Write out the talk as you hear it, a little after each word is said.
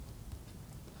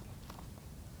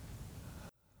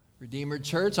Redeemer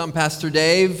Church, I'm Pastor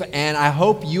Dave, and I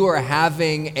hope you are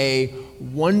having a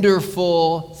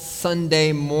wonderful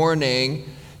Sunday morning.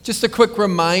 Just a quick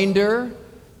reminder,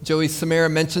 Joey Samara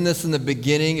mentioned this in the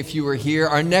beginning if you were here,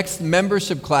 our next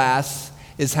membership class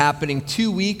is happening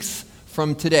 2 weeks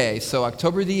from today. So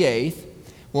October the 8th,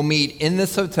 we'll meet in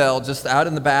this hotel just out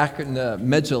in the back in the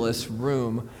Medulus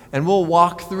room, and we'll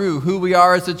walk through who we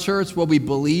are as a church, what we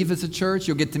believe as a church.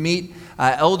 You'll get to meet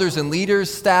elders and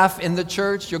leaders, staff in the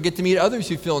church. You'll get to meet others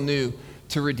who feel new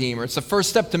to Redeemer. It's the first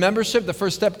step to membership, the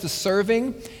first step to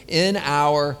serving in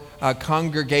our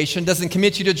congregation. Doesn't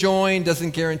commit you to join,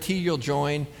 doesn't guarantee you'll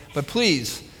join, but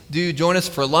please do join us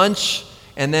for lunch,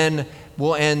 and then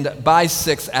we'll end by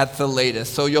 6 at the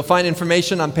latest. So you'll find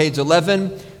information on page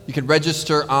 11. You can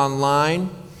register online.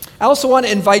 I also want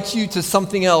to invite you to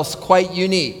something else quite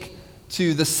unique,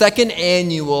 to the second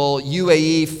annual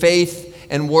UAE Faith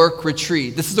and Work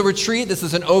Retreat. This is a retreat. This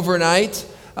is an overnight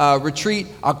retreat,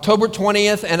 October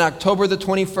 20th and October the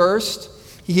 21st,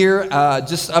 here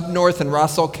just up north in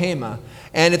Ras Al Khaimah.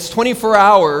 And it's 24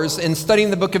 hours in studying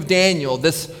the book of Daniel,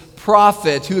 this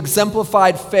prophet who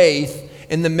exemplified faith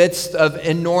in the midst of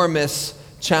enormous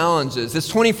challenges. It's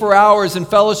 24 hours in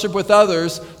fellowship with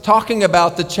others, talking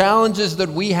about the challenges that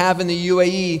we have in the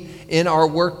UAE in our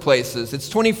workplaces. It's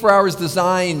 24 hours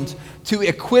designed to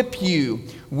equip you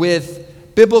with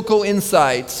biblical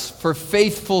insights for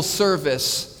faithful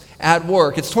service at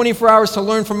work. It's 24 hours to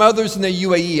learn from others in the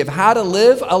UAE of how to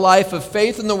live a life of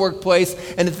faith in the workplace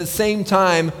and at the same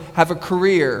time have a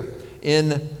career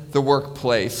in the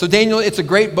workplace. So Daniel, it's a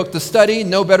great book to study.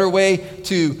 No better way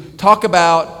to talk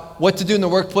about what to do in the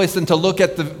workplace than to look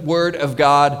at the Word of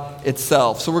God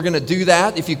itself. So we're going to do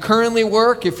that. If you currently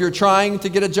work, if you're trying to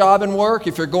get a job and work,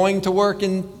 if you're going to work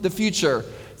in the future,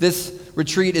 this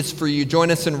retreat is for you.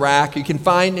 Join us in RAC. You can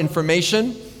find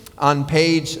information on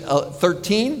page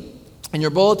 13 in your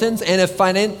bulletins. And if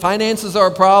finances are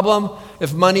a problem,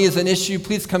 if money is an issue,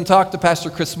 please come talk to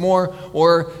Pastor Chris Moore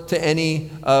or to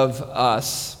any of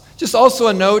us. Just also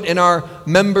a note, in our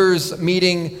members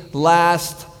meeting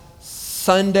last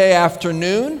Sunday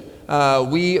afternoon,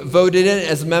 we voted in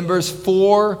as members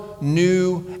 4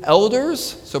 new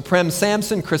elders. So Prem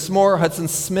Sampson, Chris Moore, Hudson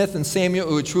Smith, and Samuel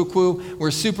Uachukwu. We're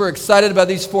super excited about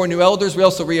these 4 new elders. We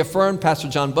also reaffirmed Pastor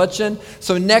John Butchin.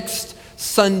 So next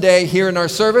Sunday here in our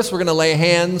service, we're going to lay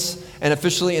hands and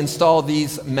officially install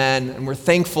these men. And we're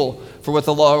thankful for what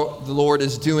the Lord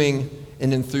is doing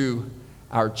in and through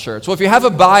our church. Well, if you have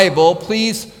a Bible,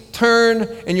 please turn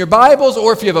in your Bibles,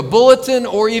 or if you have a bulletin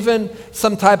or even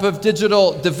some type of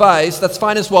digital device, that's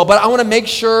fine as well. But I want to make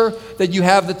sure that you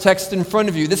have the text in front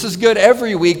of you. This is good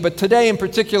every week, but today in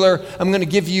particular, I'm going to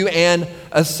give you an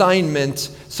assignment.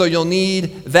 So you'll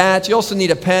need that. You also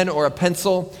need a pen or a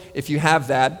pencil if you have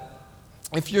that.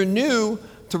 If you're new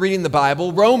to reading the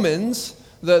Bible, Romans,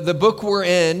 the book we're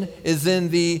in, is in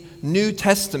the New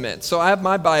Testament. So I have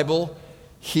my Bible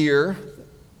here.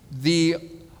 The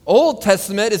Old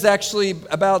Testament is actually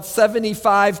about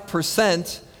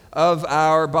 75% of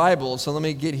our Bible. So let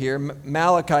me get here.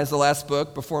 Malachi is the last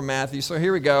book before Matthew. So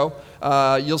here we go.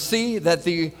 You'll see that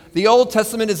the Old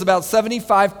Testament is about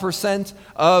 75%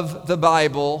 of the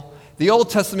Bible. The Old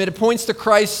Testament, it points to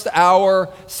Christ, our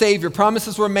Savior.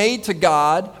 Promises were made to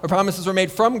God, or promises were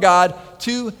made from God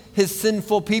to his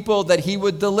sinful people that he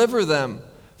would deliver them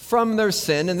from their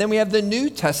sin. And then we have the New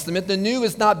Testament. The new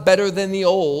is not better than the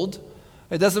old.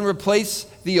 It doesn't replace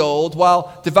the old.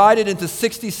 While divided into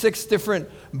 66 different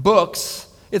books,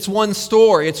 it's one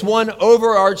story. It's one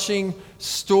overarching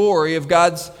story of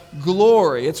God's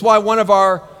glory. It's why one of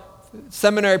our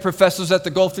seminary professors at the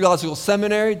Gulf Theological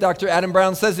Seminary, Dr. Adam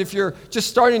Brown, says if you're just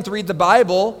starting to read the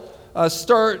Bible,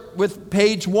 start with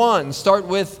page 1. Start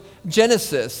with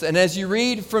Genesis. And as you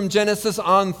read from Genesis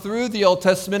on through the Old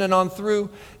Testament and on through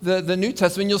the New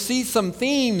Testament, you'll see some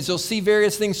themes. You'll see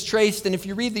various things traced. And if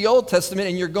you read the Old Testament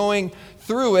and you're going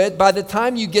through it, by the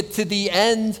time you get to the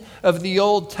end of the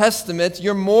Old Testament,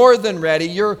 you're more than ready.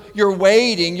 You're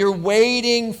waiting. You're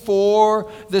waiting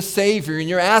for the Savior. And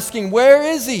you're asking, where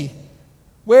is he?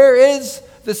 Where is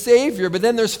the Savior? But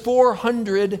then there's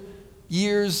 400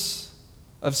 years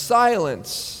of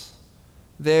silence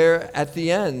there at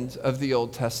the end of the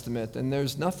Old Testament, and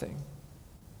there's nothing.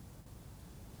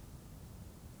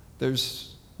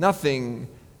 There's nothing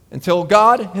until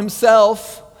God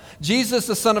himself, Jesus,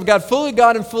 the Son of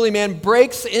God and fully man,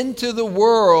 breaks into the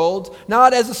world,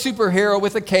 not as a superhero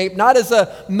with a cape, not as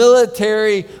a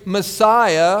military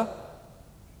Messiah,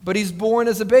 but he's born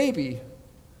as a baby.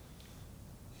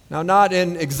 Now, not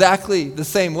in exactly the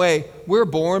same way we're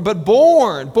born, but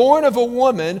born of a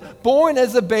woman, born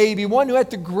as a baby, one who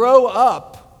had to grow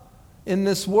up in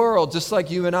this world, just like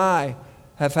you and I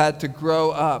have had to grow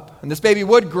up. And this baby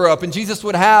would grow up, and Jesus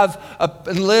would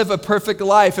and live a perfect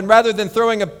life. And rather than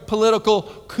throwing a political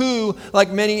coup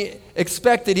like many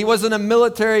expected, he wasn't a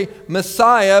military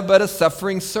Messiah, but a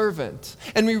suffering servant.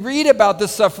 And we read about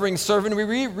this suffering servant.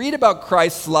 We read about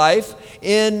Christ's life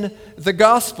in the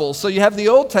Gospels. So you have the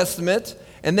Old Testament,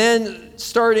 and then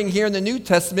starting here in the New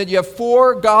Testament, you have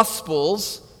 4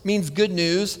 Gospels, means good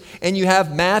news, and you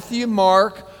have Matthew,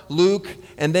 Mark, Luke,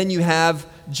 and then you have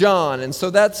John. And so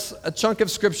that's a chunk of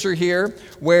scripture here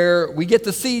where we get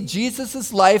to see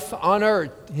Jesus' life on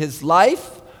earth. His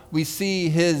life, we see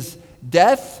his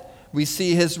death, we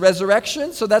see his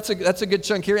resurrection. So that's a good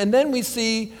chunk here. And then we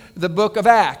see the book of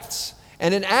Acts.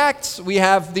 And in Acts, we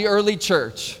have the early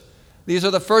church. These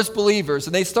are the first believers,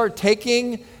 and they start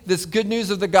taking this good news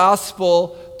of the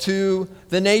gospel to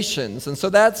the nations. And so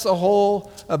that's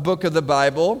a book of the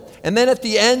Bible. And then at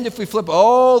the end, if we flip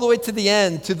all the way to the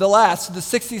end, to the last, the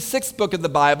 66th book of the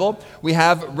Bible, we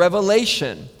have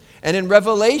Revelation. And in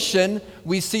Revelation,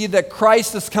 we see that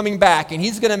Christ is coming back, and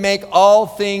he's going to make all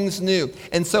things new.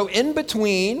 And so in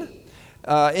between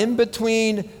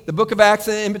the book of Acts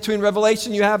and in between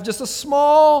Revelation, you have just a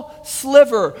small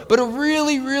sliver, but a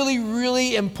really, really,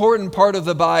 really important part of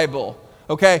the Bible.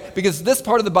 Okay, because this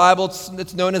part of the Bible,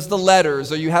 it's known as the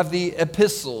letters, or you have the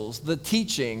epistles, the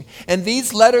teaching. And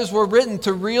these letters were written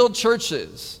to real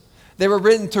churches. They were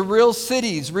written to real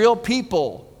cities, real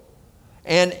people.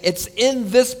 And it's in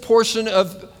this portion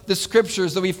of the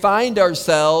scriptures that we find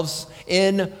ourselves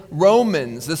in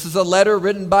Romans. This is a letter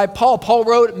written by Paul. Paul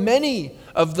wrote many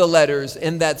of the letters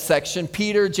in that section.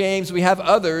 Peter, James, we have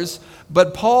others.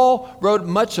 But Paul wrote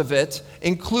much of it,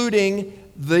 including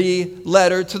the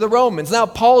letter to the Romans. Now,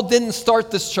 Paul didn't start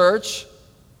this church.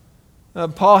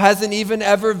 Paul hasn't even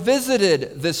ever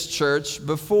visited this church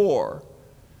before.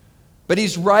 But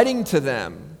he's writing to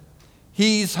them.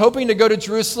 He's hoping to go to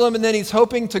Jerusalem, and then he's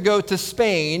hoping to go to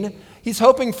Spain. He's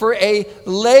hoping for a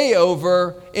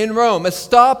layover in Rome, a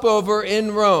stopover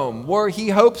in Rome, where he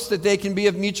hopes that they can be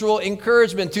of mutual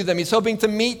encouragement to them. He's hoping to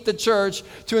meet the church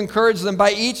to encourage them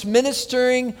by each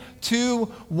ministering to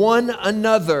one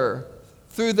another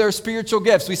through their spiritual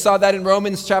gifts. We saw that in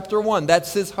Romans chapter 1.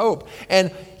 That's his hope.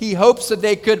 And he hopes that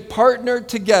they could partner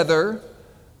together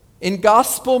in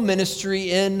gospel ministry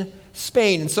in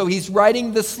Spain. And so he's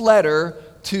writing this letter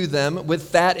to them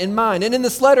with that in mind. And in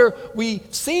this letter, we've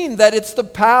seen that it's the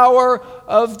power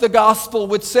of the gospel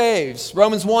which saves.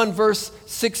 Romans 1, verse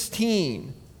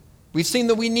 16. We've seen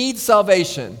that we need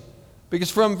salvation,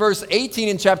 because from verse 18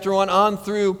 in chapter 1 on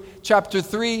through chapter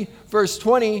 3, verse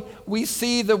 20, we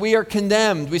see that we are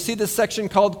condemned. We see this section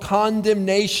called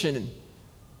condemnation.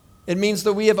 It means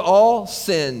that we have all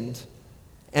sinned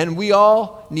and we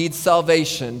all need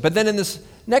salvation. But then in this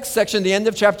next section, the end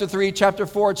of chapter 3, chapter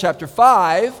 4, chapter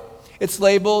 5, it's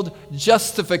labeled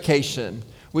justification,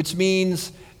 which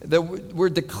means that we're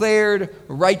declared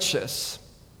righteous.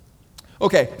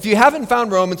 Okay, if you haven't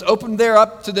found Romans, open there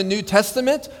up to the New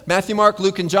Testament, Matthew, Mark,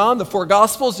 Luke, and John, the 4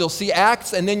 Gospels. You'll see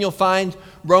Acts, and then you'll find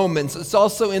Romans. It's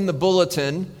also in the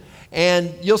bulletin.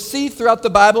 And you'll see throughout the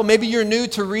Bible, maybe you're new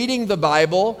to reading the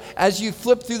Bible, as you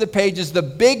flip through the pages, the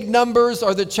big numbers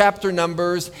are the chapter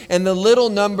numbers, and the little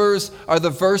numbers are the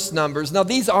verse numbers. Now,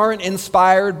 these aren't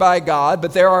inspired by God,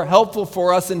 but they are helpful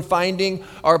for us in finding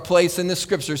our place in the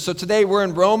Scriptures. So today we're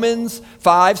in Romans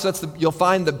 5, so you'll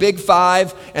find the big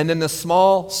 5 and then the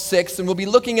small 6, and we'll be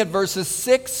looking at verses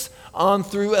 6 on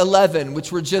through 11,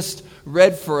 which were just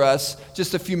read for us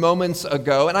just a few moments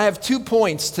ago. And I have 2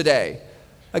 points today.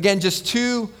 Again, just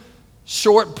 2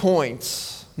 short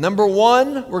points. Number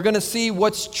 1, we're going to see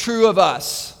what's true of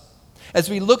us. As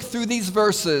we look through these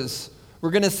verses,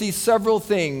 we're going to see several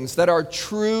things that are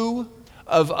true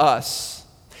of us.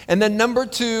 And then number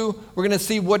 2, we're going to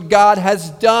see what God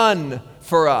has done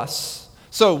for us.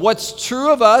 So what's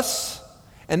true of us,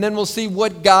 and then we'll see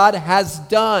what God has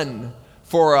done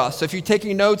for us. So if you're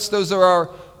taking notes, those are our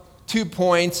 2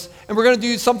 points. And we're going to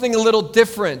do something a little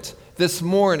different this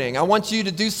morning. I want you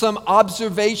to do some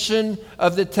observation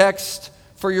of the text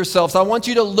for yourselves. I want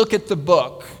you to look at the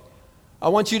book. I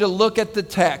want you to look at the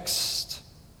text.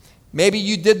 Maybe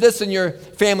you did this in your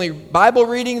family Bible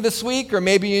reading this week, or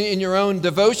maybe in your own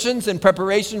devotions in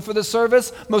preparation for the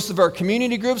service. Most of our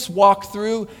community groups walk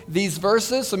through these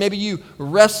verses, so maybe you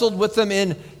wrestled with them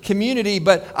in community.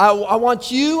 But I want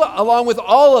you, along with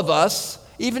all of us,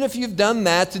 even if you've done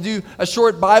that, to do a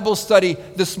short Bible study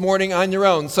this morning on your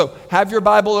own. So have your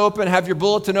Bible open, have your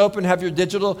bulletin open, have your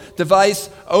digital device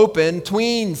open.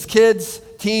 Tweens, kids,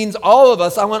 teens, all of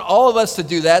us, I want all of us to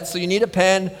do that. So you need a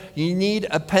pen, you need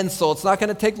a pencil. It's not going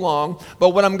to take long. But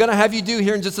what I'm going to have you do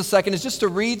here in just a second is just to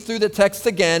read through the text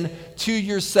again to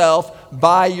yourself,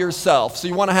 by yourself. So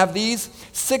you want to have these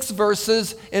 6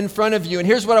 verses in front of you. And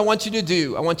here's what I want you to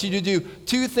do. I want you to do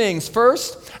 2 things.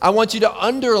 First, I want you to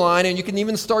underline, and you can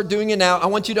even start doing it now. I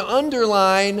want you to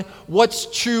underline what's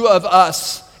true of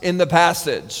us in the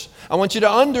passage. I want you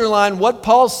to underline what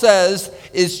Paul says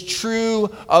is true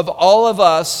of all of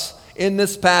us in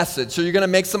this passage. So you're going to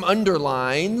make some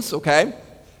underlines, okay?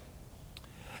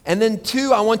 And then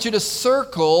 2, I want you to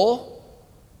circle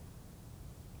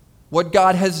what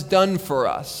God has done for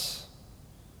us.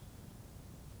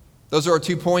 Those are our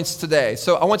 2 points today.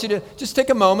 So I want you to just take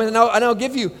a moment, and I'll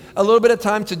give you a little bit of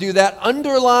time to do that.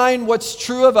 Underline what's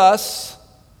true of us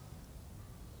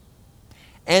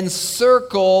and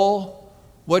circle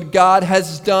what God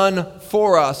has done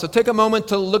for us. So take a moment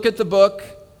to look at the book.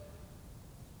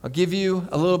 I'll give you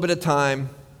a little bit of time.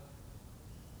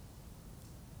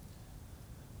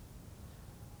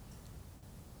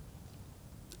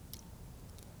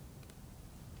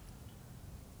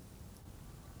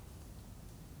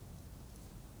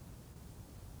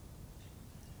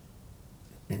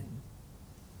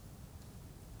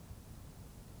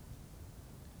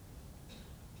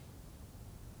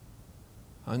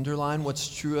 Underline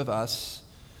what's true of us.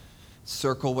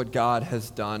 Circle what God has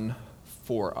done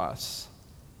for us.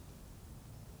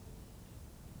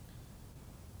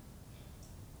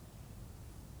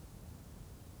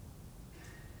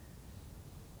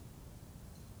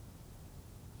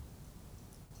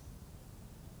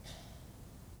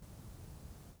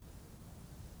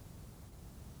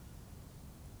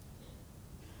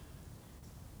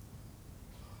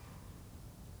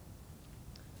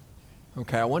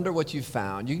 Okay, I wonder what you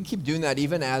found. You can keep doing that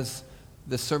even as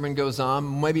the sermon goes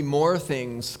on. Maybe more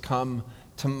things come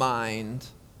to mind.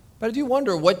 But I do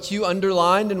wonder what you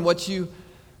underlined and what you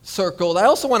circled. I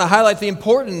also want to highlight the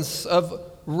importance of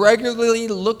regularly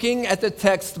looking at the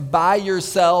text by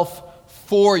yourself,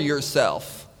 for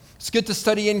yourself. It's good to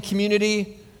study in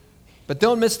community, but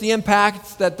don't miss the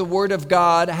impact that the Word of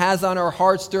God has on our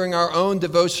hearts during our own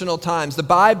devotional times. The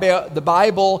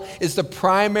Bible is the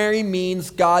primary means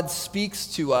God speaks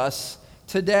to us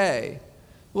today.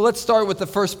 Well, let's start with the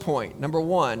first point. Number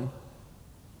 1,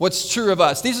 what's true of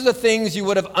us? These are the things you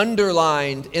would have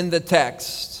underlined in the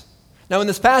text. Now, in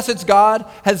this passage, God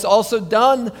has also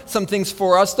done some things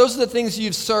for us. Those are the things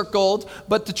you've circled.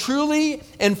 But to truly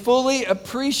and fully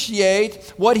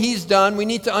appreciate what He's done, we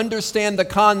need to understand the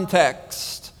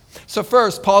context. So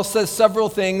first, Paul says several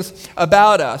things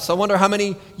about us. I wonder how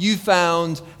many you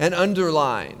found and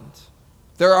underlined.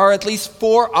 There are at least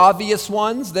 4 obvious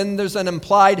ones. Then there's an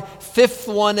implied 5th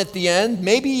one at the end,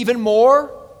 maybe even more.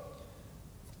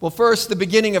 Well, first, the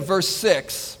beginning of verse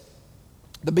 6,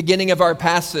 the beginning of our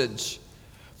passage.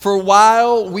 For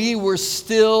while we were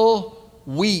still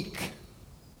weak,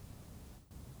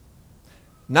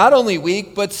 not only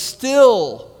weak, but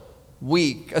still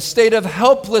weak, a state of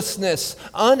helplessness,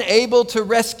 unable to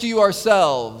rescue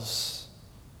ourselves.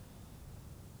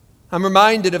 I'm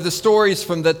reminded of the stories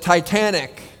from the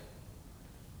Titanic,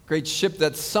 great ship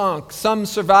that sunk. Some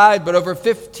survived, but over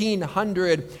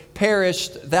 1,500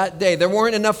 perished that day. There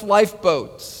weren't enough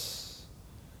lifeboats.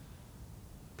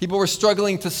 People were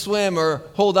struggling to swim or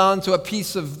hold on to a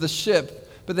piece of the ship,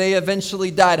 but they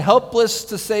eventually died, helpless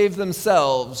to save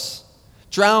themselves,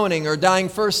 drowning or dying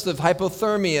first of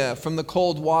hypothermia from the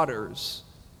cold waters.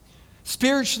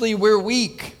 Spiritually, we're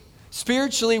weak.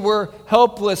 Spiritually, we're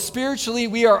helpless. Spiritually,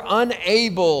 we are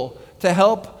unable to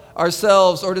help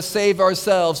ourselves or to save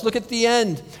ourselves. Look at the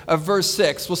end of verse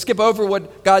 6. We'll skip over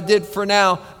what God did for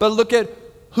now, but look at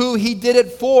who He did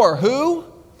it for. Who?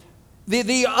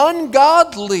 The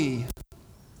ungodly.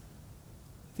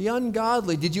 The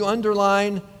ungodly. Did you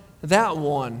underline that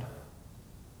one?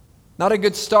 Not a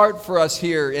good start for us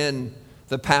here in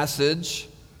the passage.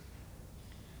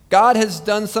 God has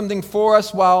done something for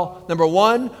us while, number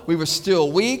 1, we were still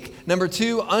weak. Number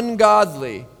 2,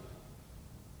 ungodly.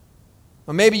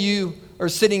 Well, maybe you are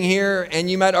sitting here and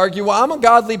you might argue, well, I'm a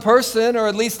godly person, or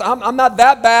at least I'm not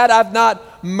that bad. I've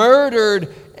not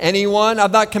murdered anyone.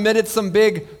 I've not committed some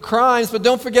big crimes. But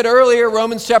don't forget earlier,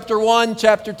 Romans chapter 1,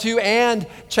 chapter 2, and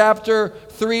chapter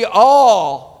 3,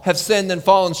 all have sinned and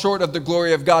fallen short of the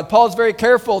glory of God. Paul is very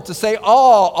careful to say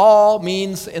all. All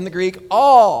means, in the Greek,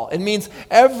 all. It means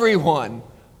everyone.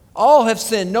 All have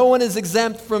sinned. No one is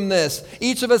exempt from this.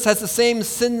 Each of us has the same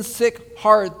sin-sick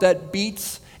heart that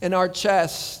beats in our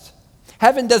chest.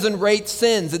 Heaven doesn't rate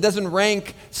sins. It doesn't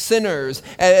rank sinners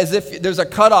as if there's a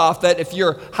cutoff that if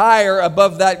you're higher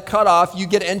above that cutoff, you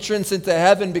get entrance into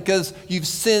heaven because you've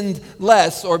sinned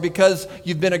less or because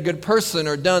you've been a good person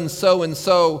or done so and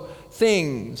so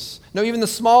things. No, even the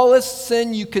smallest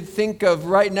sin you could think of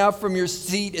right now from your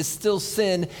seat is still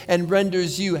sin and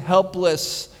renders you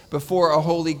helpless before a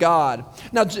holy God.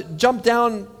 Now jump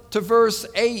down to verse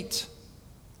 8.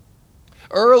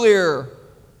 Earlier,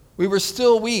 we were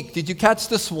still weak. Did you catch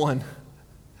this one?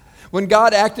 When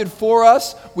God acted for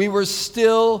us, we were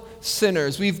still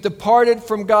sinners. We've departed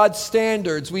from God's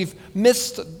standards. We've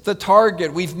missed the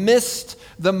target. We've missed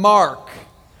the mark,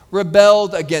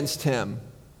 rebelled against Him.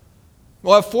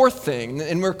 Well, a fourth thing,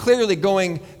 and we're clearly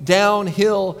going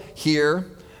downhill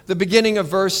here, the beginning of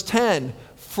verse 10.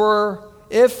 For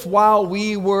if while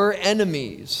we were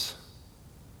enemies.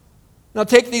 Now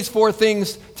take these four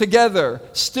things together.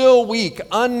 Still weak,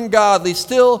 ungodly,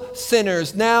 still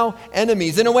sinners, now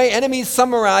enemies. In a way, enemies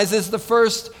summarizes the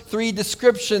first three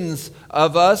descriptions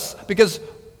of us. Because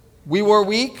we were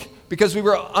weak, because we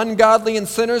were ungodly and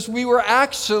sinners, we were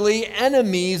actually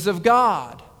enemies of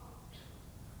God.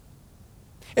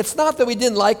 It's not that we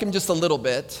didn't like Him just a little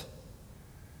bit.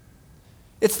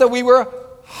 It's that we were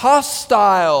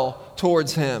hostile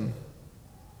towards Him.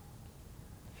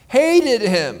 Hated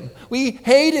Him. We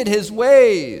hated His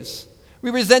ways.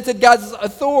 We resented God's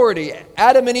authority.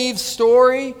 Adam and Eve's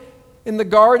story in the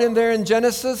garden there in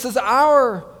Genesis is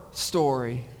our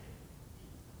story.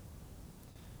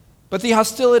 But the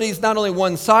hostility is not only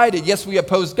one-sided. Yes, we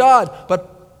oppose God,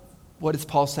 but what is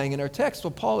Paul saying in our text?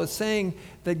 Well, Paul is saying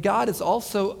that God is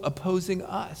also opposing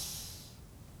us.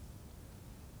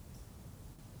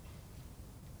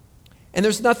 And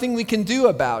there's nothing we can do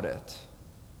about it.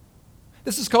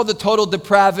 This is called the total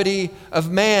depravity of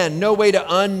man. No way to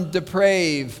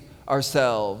undeprave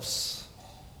ourselves.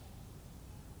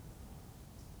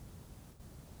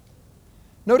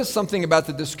 Notice something about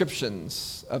the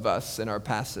descriptions of us in our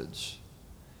passage.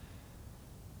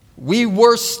 We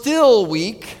were still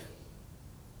weak.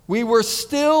 We were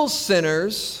still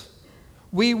sinners.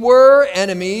 We were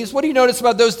enemies. What do you notice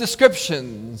about those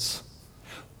descriptions?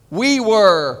 We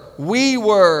were,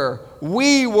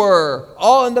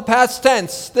 all in the past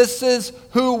tense. This is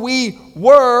who we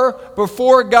were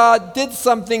before God did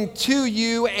something to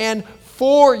you and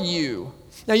for you.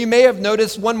 Now you may have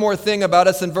noticed one more thing about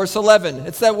us in verse 11.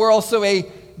 It's that we're also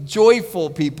a joyful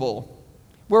people.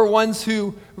 We're ones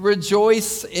who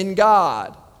rejoice in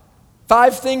God.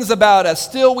 5 things about us: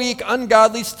 still weak,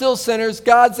 ungodly, still sinners,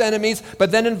 God's enemies. But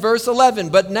then in verse 11,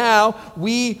 but now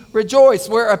we rejoice.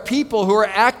 We're a people who are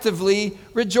actively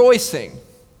rejoicing.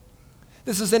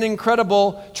 This is an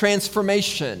incredible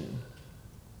transformation.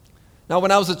 Now,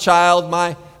 when I was a child,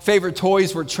 my favorite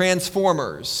toys were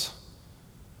Transformers.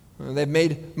 They've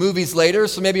made movies later,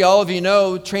 so maybe all of you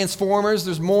know Transformers.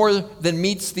 There's more than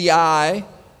meets the eye.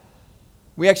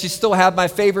 We actually still have my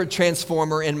favorite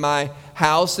Transformer in my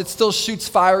house. It still shoots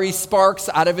fiery sparks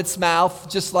out of its mouth,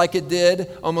 just like it did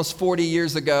almost 40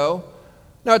 years ago.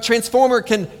 Now, a Transformer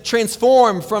can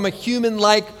transform from a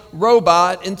human-like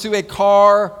robot into a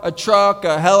car, a truck,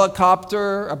 a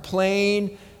helicopter, a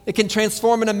plane. It can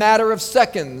transform in a matter of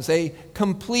seconds, a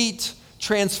complete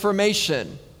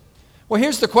transformation. Well,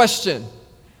 here's the question.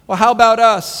 Well, how about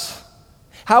us?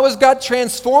 How has God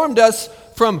transformed us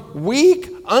from weak,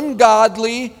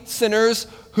 ungodly sinners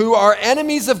who are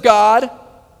enemies of God,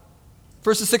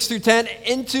 verses 6 through 10,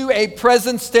 into a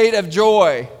present state of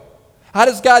joy? How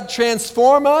does God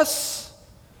transform us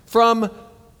from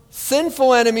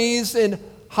sinful enemies in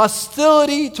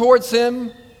hostility towards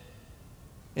Him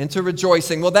into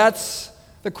rejoicing? Well, that's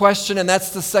the question, and that's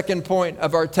the second point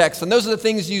of our text. And those are the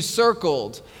things you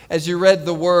circled as you read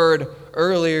the word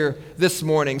earlier this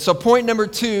morning. So point number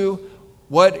 2,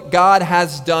 what God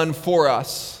has done for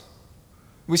us.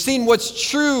 We've seen what's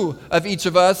true of each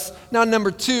of us. Now,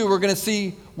 number 2, we're going to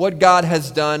see what God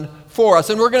has done for us.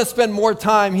 And we're going to spend more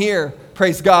time here,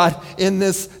 praise God, in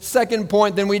this second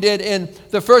point than we did in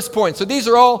the first point. So these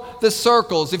are all the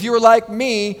circles. If you were like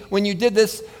me, when you did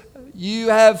this, you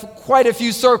have quite a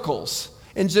few circles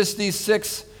in just these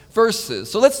 6 verses.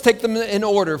 So let's take them in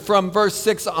order from verse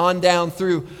 6 on down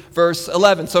through verse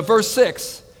 11. So verse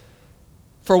 6,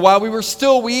 for while we were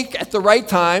still weak at the right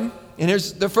time, and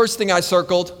here's the first thing I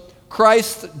circled,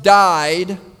 Christ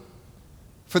died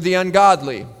for the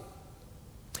ungodly.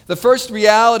 The first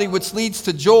reality which leads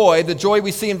to joy, the joy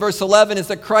we see in verse 11, is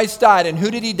that Christ died. And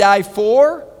who did He die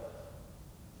for?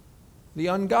 The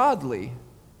ungodly.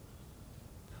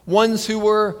 Ones who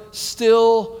were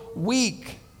still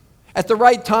weak. at the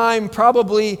right time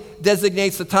probably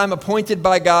designates the time appointed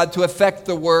by God to effect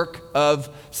the work of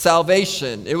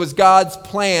salvation. It was God's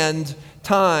planned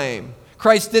time.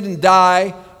 Christ didn't die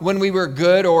when we were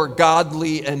good or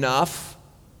godly enough.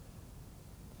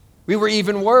 We were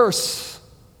even worse.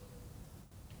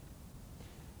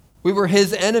 We were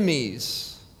his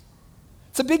enemies.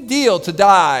 It's a big deal to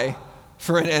die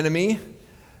for an enemy.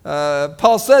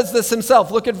 Paul says this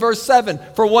himself. Look at verse 7.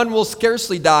 For one will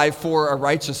scarcely die for a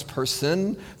righteous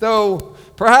person, though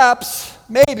perhaps,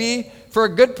 maybe, for a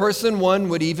good person one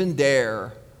would even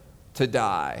dare to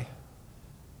die.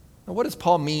 Now, what does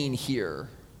Paul mean here?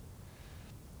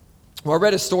 Well, I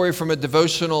read a story from a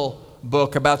devotional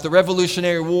book about the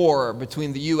Revolutionary War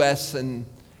between the U.S. and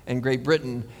Great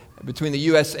Britain, between the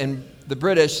U.S. and the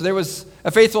British. There was a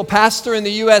faithful pastor in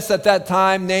the U.S. at that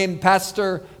time named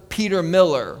Pastor Peter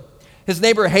Miller. His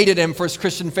neighbor hated him for his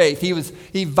Christian faith.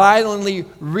 He violently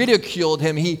ridiculed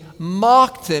him. He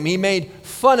mocked him. He made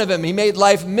fun of him. He made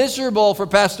life miserable for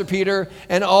Pastor Peter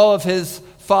and all of his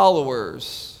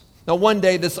followers. Now, one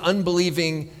day, this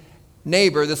unbelieving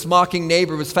neighbor, this mocking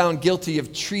neighbor, was found guilty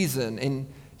of treason,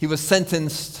 and he was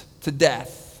sentenced to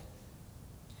death.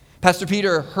 Pastor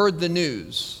Peter heard the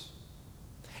news,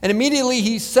 and immediately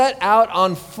he set out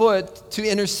on foot to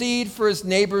intercede for his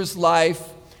neighbor's life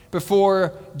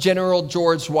before General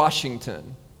George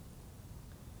Washington.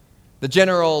 The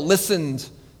general listened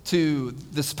to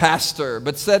this pastor,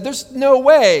 but said, "There's no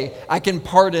way I can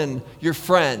pardon your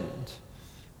friend."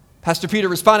 Pastor Peter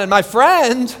responded, My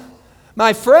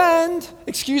friend,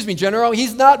 excuse me, General,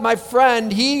 he's not my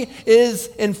friend. He is,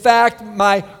 in fact,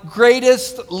 my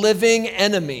greatest living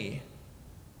enemy.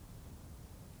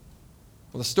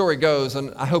 Well, the story goes,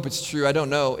 and I hope it's true, I don't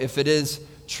know if it is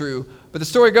true, but the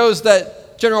story goes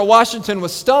that General Washington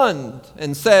was stunned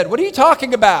and said, "What are you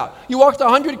talking about? You walked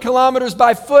 100 kilometers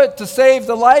by foot to save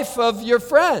the life of your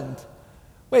friend."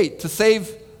 Wait, to save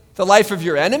the life of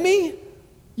your enemy?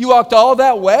 You walked all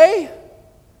that way?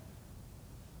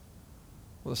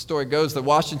 Well, the story goes that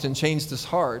Washington changed his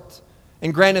heart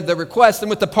and granted the request. And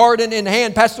with the pardon in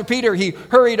hand, Pastor Peter, he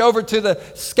hurried over to the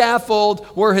scaffold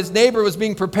where his neighbor was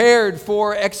being prepared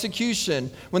for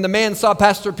execution. When the man saw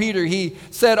Pastor Peter, he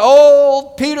said,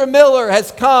 "Old Peter Miller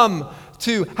has come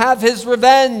to have his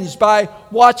revenge by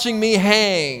watching me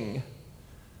hang."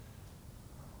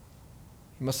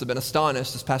 He must have been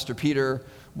astonished as Pastor Peter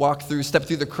stepped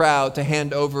through the crowd to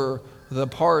hand over the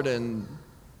pardon.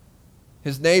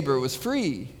 His neighbor was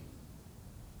free.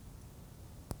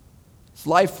 His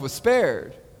life was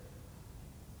spared.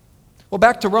 Well,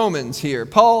 back to Romans here.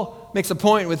 Paul makes a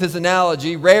point with his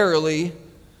analogy. Rarely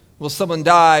will someone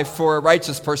die for a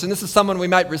righteous person. This is someone we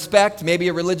might respect, maybe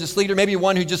a religious leader, maybe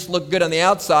one who just looked good on the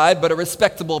outside, but a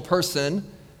respectable person.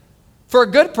 For a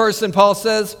good person, Paul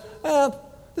says,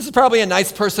 this is probably a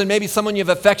nice person, maybe someone you have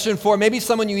affection for, maybe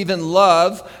someone you even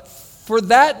love. For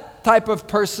that type of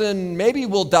person, maybe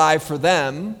we'll die for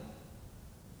them.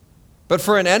 But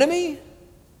for an enemy?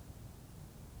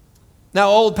 Now,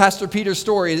 old Pastor Peter's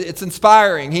story, it's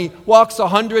inspiring. He walks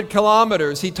 100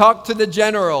 kilometers. He talked to the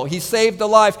general. He saved a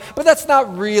life. But that's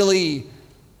not really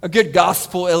a good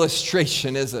gospel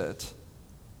illustration, is it?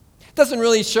 It doesn't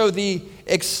really show the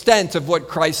extent of what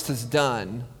Christ has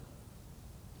done.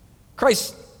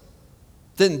 Christ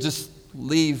didn't just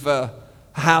leave a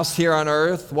house here on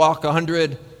earth, walk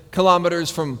 100 kilometers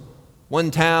from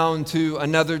one town to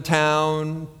another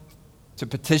town to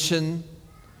petition.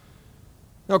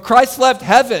 No, Christ left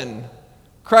heaven.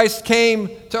 Christ came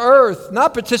to earth,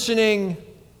 not petitioning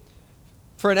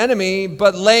for an enemy,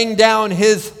 but laying down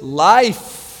his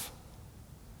life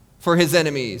for his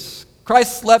enemies.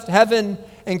 Christ left heaven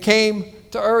and came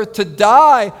to earth to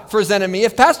die for his enemy.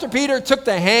 If Pastor Peter took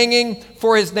the hanging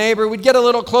for his neighbor, we'd get a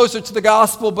little closer to the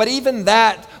gospel, but even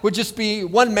that would just be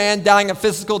one man dying a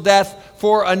physical death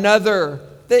for another.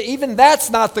 Even that's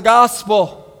not the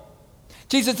gospel.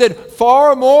 Jesus did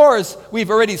far more, as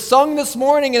we've already sung this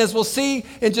morning, and as we'll see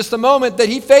in just a moment, that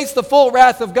he faced the full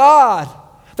wrath of God,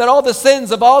 that all the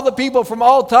sins of all the people from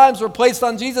all times were placed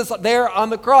on Jesus there on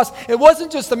the cross. It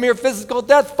wasn't just a mere physical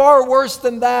death. Far worse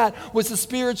than that was the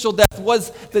spiritual death,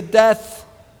 was the death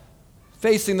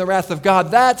facing the wrath of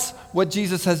God. That's what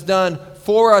Jesus has done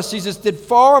for us. Jesus did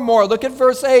far more. Look at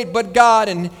verse 8. But God,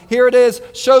 and here it is,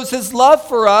 shows his love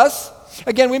for us.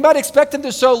 Again, we might expect him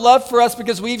to show love for us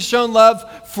because we've shown love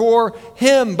for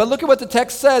him. But look at what the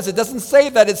text says. It doesn't say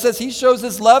that. It says he shows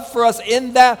his love for us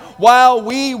in that while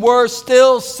we were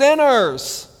still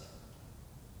sinners,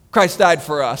 Christ died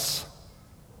for us.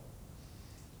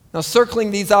 Now,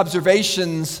 circling these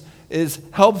observations is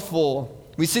helpful.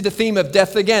 We see the theme of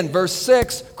death again. Verse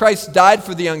 6, Christ died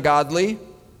for the ungodly.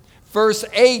 Verse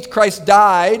 8, Christ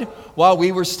died while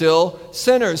we were still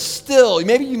sinners. Still,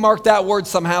 maybe you marked that word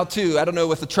somehow too. I don't know,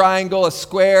 with a triangle, a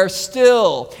square,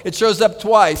 still. It shows up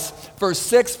twice. Verse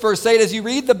 6, verse 8, as you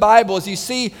read the Bible, as you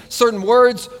see certain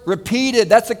words repeated,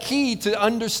 that's a key to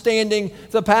understanding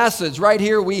the passage. Right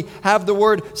here we have the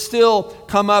word still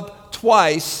come up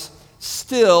twice.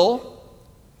 Still,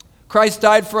 Christ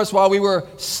died for us while we were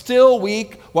still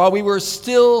weak, while we were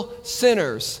still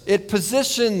sinners. It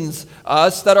positions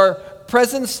us that our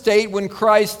present state when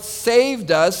Christ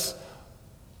saved us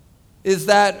is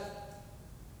that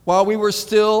while we were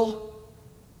still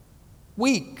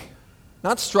weak,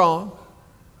 not strong,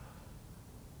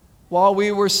 while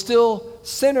we were still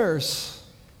sinners,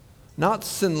 not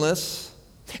sinless,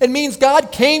 it means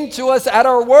God came to us at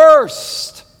our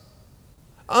worst.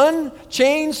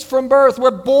 Unchanged from birth.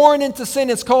 We're born into sin.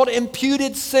 It's called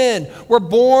imputed sin. We're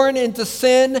born into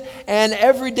sin, and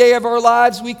every day of our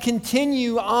lives we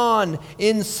continue on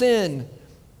in sin.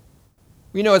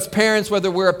 We know as parents,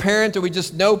 whether we're a parent or we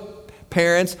just know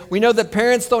parents, we know that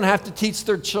parents don't have to teach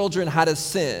their children how to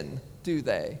sin, do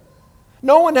they?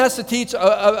 No one has to teach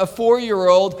a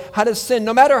 4-year-old how to sin.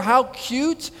 No matter how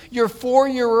cute your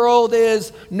 4-year-old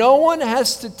is, no one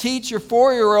has to teach your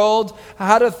 4-year-old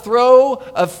how to throw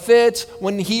a fit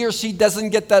when he or she doesn't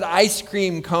get that ice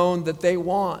cream cone that they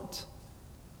want.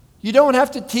 You don't have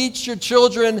to teach your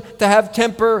children to have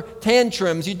temper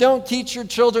tantrums. You don't teach your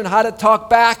children how to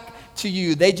talk back to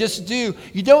you. They just do.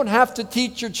 You don't have to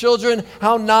teach your children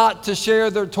how not to share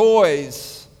their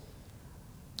toys.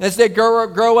 As they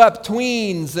grow up,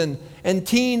 tweens and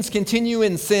teens continue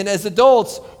in sin. As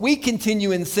adults, we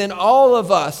continue in sin. All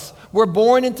of us, we're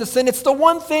born into sin. It's the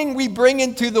one thing we bring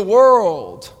into the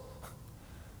world.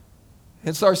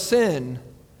 It's our sin.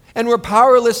 And we're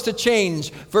powerless to change.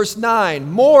 Verse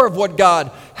 9, more of what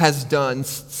God has done.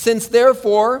 Since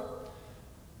therefore,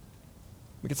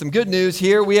 we get some good news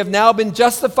here. We have now been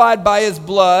justified by his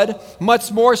blood.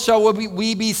 Much more shall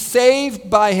we be saved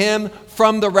by him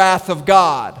from the wrath of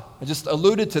God. I just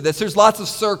alluded to this. There's lots of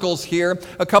circles here.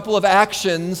 A couple of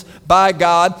actions by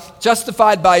God.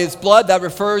 Justified by his blood. That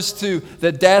refers to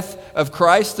the death of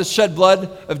Christ, the shed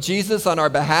blood of Jesus on our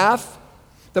behalf.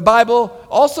 The Bible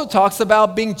also talks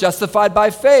about being justified by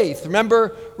faith.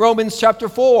 Remember Romans chapter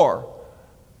 4.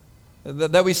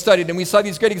 That we studied, and we saw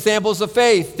these great examples of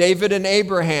faith, David and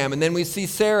Abraham, and then we see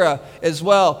Sarah as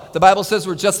well. The Bible says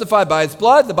we're justified by his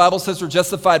blood. The Bible says we're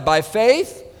justified by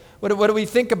faith. What do we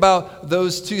think about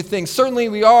those two things? Certainly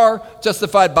we are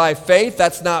justified by faith.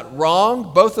 That's not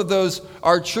wrong. Both of those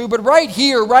are true. But right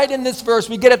here, right in this verse,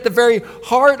 we get at the very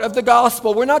heart of the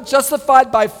gospel. We're not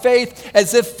justified by faith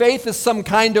as if faith is some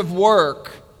kind of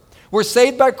work. We're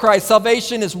saved by Christ.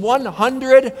 Salvation is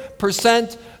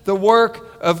 100% the work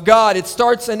of God. It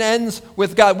starts and ends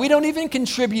with God. We don't even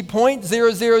contribute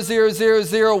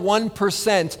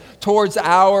 0.0000001% towards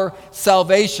our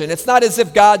salvation. It's not as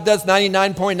if God does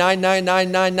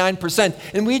 99.99999%,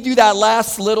 and we do that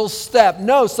last little step.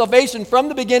 No, salvation from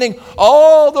the beginning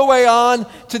all the way on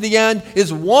to the end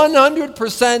is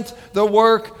 100% the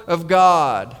work of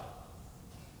God.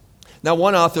 Now,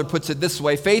 one author puts it this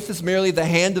way: faith is merely the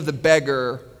hand of the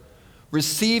beggar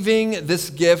receiving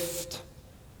this gift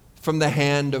from the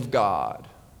hand of God.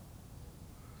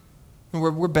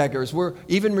 We're beggars. We're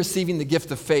even receiving the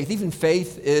gift of faith. Even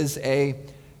faith is a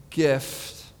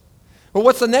gift. Well,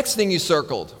 what's the next thing you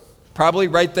circled? Probably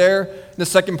right there in the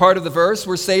second part of the verse.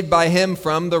 We're saved by him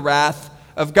from the wrath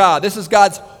of God. This is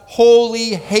God's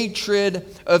holy hatred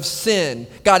of sin.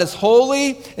 God is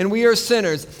holy and we are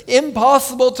sinners.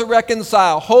 Impossible to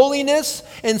reconcile. Holiness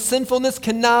and sinfulness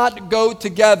cannot go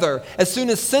together. As soon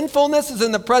as sinfulness is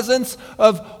in the presence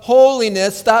of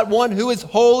holiness, that one who is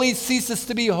holy ceases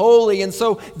to be holy. And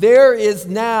so there is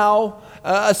now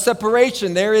a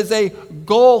separation. There is a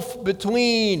gulf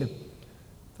between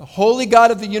the holy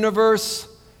God of the universe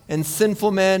and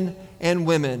sinful men and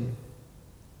women.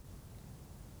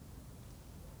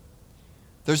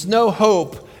 There's no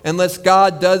hope unless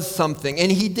God does something.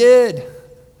 And he did.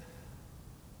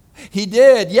 He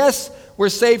did. Yes, we're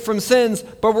saved from sins,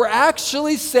 but we're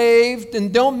actually saved,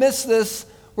 and don't miss this,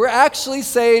 we're actually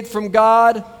saved from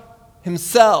God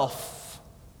himself.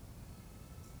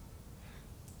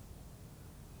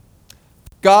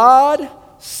 God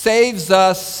saves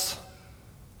us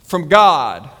from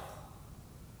God.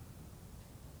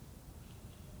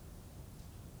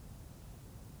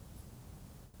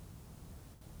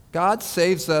 God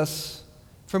saves us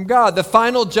from God. The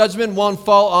final judgment won't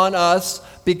fall on us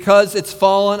because it's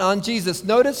fallen on Jesus.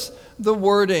 Notice the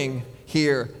wording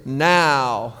here,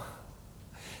 now.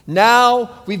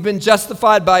 Now we've been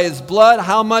justified by his blood.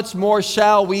 How much more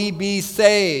shall we be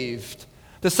saved?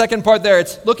 The second part there,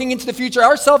 it's looking into the future.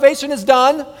 Our salvation is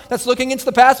done. That's looking into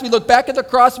the past. We look back at the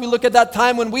cross. We look at that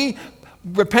time when we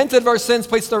repented of our sins,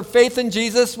 placed our faith in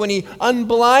Jesus, when he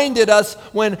unblinded us,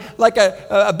 when like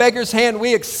a beggar's hand,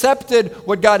 we accepted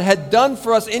what God had done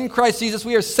for us in Christ Jesus.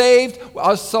 We are saved.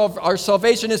 Our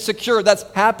salvation is secure. That's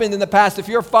happened in the past. If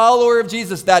you're a follower of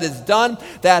Jesus, that is done.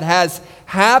 That has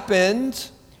happened.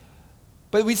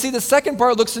 But we see the second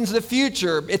part looks into the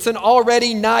future. It's an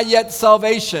already not yet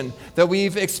salvation that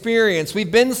we've experienced.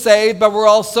 We've been saved, but we're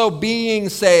also being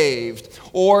saved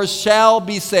or shall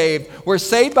be saved. We're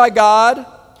saved by God,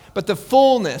 but the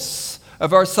fullness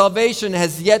of our salvation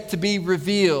has yet to be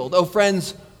revealed. Oh,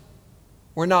 friends,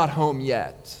 we're not home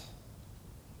yet.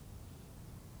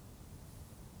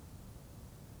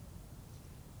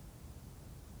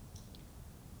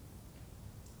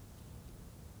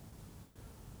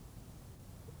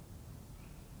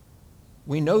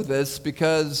 We know this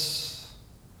because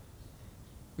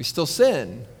we still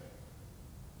sin.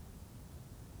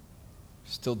 We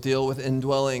still deal with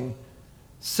indwelling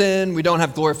sin. We don't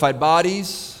have glorified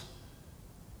bodies.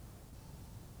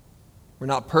 We're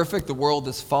not perfect. The world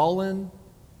is fallen.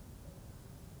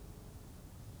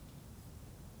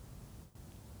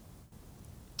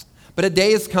 But a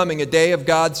day is coming, a day of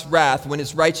God's wrath, when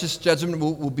his righteous judgment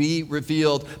will be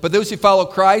revealed. But those who follow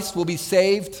Christ will be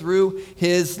saved through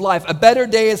his life. A better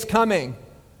day is coming.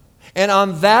 And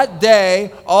on that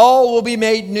day, all will be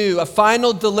made new. A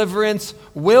final deliverance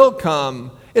will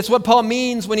come. It's what Paul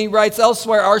means when he writes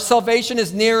elsewhere, our salvation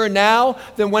is nearer now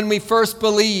than when we first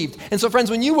believed. And so, friends,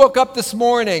 when you woke up this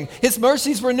morning, his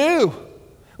mercies were new.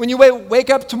 When you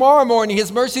wake up tomorrow morning,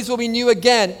 his mercies will be new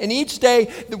again. And each day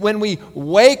when we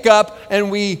wake up and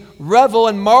we revel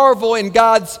and marvel in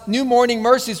God's new morning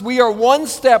mercies, we are one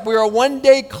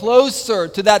day closer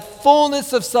to that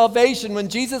fullness of salvation when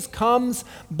Jesus comes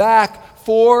back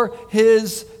for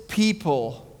his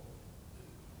people.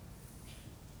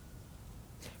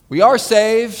 We are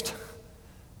saved,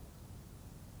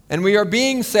 and we are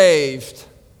being saved.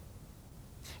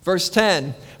 Verse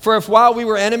 10, for if while we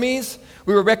were enemies,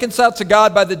 we were reconciled to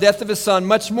God by the death of his Son,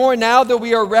 much more now that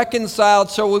we are reconciled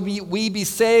shall we be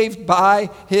saved by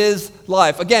his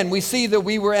life. Again, we see that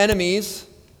we were enemies.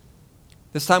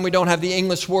 This time we don't have the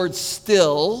English word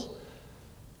still,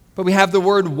 but we have the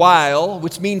word while,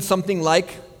 which means something like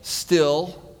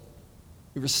still.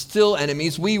 We were still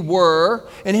enemies. We were.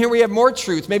 And here we have more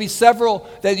truths, maybe several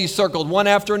that you circled, one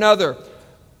after another.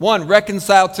 1,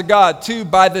 reconciled to God. 2,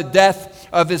 by the death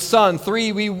of his Son.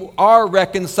 3, we are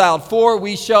reconciled. 4,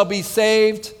 we shall be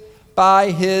saved by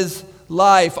his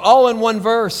life. All in one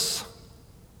verse.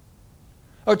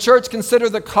 Oh, church, consider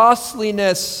the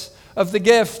costliness of the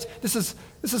gift. This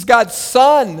is God's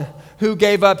Son who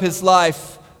gave up his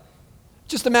life.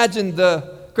 Just imagine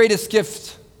the greatest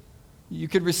gift you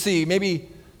could receive. Maybe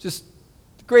just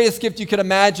the greatest gift you could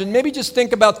imagine. Maybe just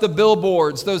think about the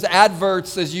billboards, those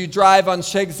adverts as you drive on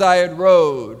Sheikh Zayed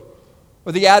Road,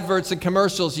 or the adverts and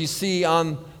commercials you see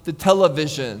on the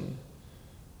television.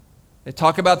 They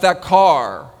talk about that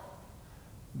car,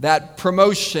 that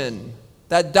promotion,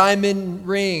 that diamond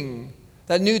ring,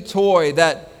 that new toy,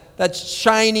 that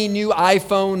shiny new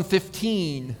iPhone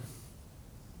 15.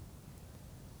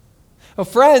 Oh,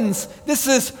 friends, this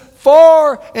is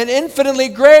far and infinitely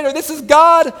greater. This is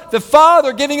God the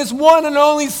Father giving his one and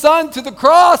only Son to the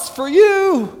cross for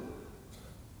you.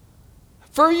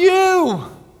 For you.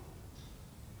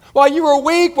 While you were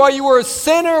weak, while you were a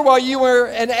sinner, while you were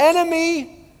an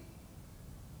enemy.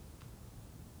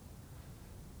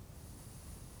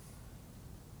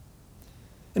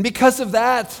 And because of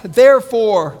that,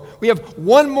 therefore, we have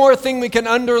one more thing we can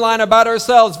underline about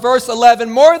ourselves. Verse 11,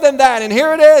 more than that, and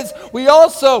here it is, we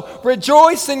also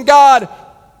rejoice in God.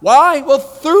 Why? Well,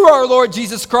 through our Lord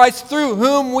Jesus Christ, through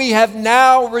whom we have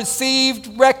now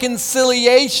received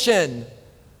reconciliation.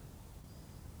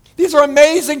 These are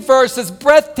amazing verses,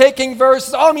 breathtaking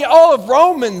verses. All of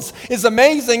Romans is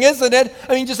amazing, isn't it?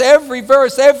 Just every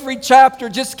verse, every chapter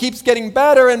just keeps getting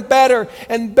better and better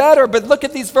and better. But look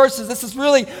at these verses. This is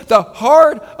really the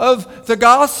heart of the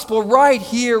gospel right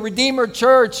here. Redeemer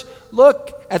Church,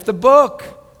 look at the book.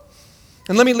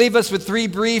 And let me leave us with 3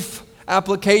 brief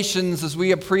applications as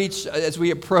we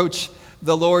approach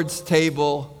the Lord's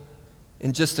table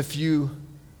in just a few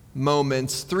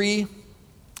moments. 3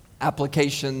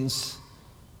 applications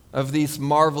of these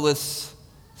marvelous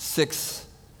 6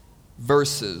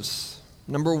 verses.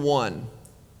 Number 1,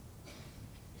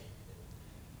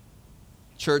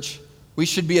 church, we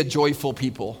should be a joyful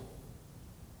people.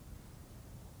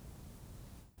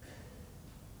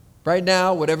 Right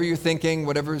now, whatever you're thinking,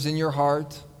 whatever's in your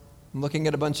heart, I'm looking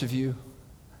at a bunch of you,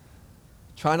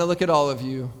 trying to look at all of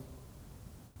you.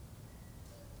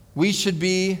 We should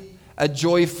be a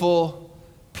joyful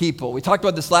people. We talked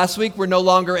about this last week. We're no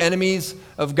longer enemies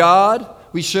of God.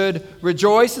 We should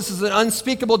rejoice. This is an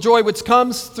unspeakable joy which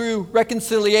comes through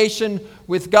reconciliation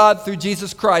with God through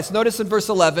Jesus Christ. Notice in verse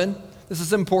 11, this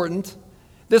is important.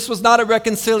 This was not a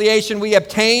reconciliation we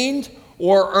obtained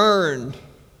or earned.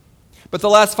 But the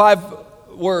last 5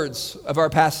 words of our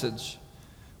passage.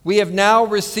 We have now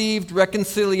received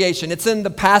reconciliation. It's in the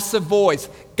passive voice.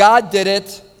 God did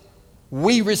it.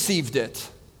 We received it.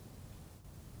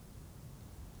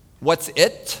 What's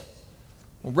it?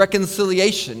 Well,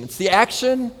 reconciliation. It's the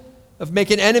action of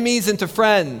making enemies into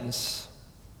friends.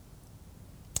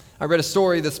 I read a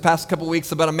story this past couple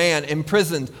weeks about a man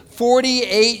imprisoned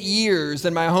 48 years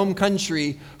in my home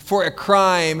country for a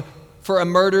crime, for a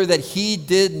murder that he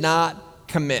did not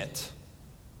commit.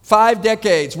 5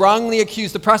 decades, wrongly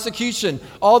accused. The prosecution,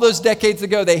 all those decades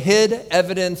ago, they hid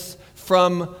evidence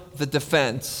from the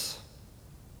defense.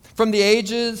 From the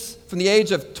age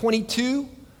of 22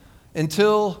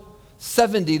 until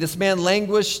 70, this man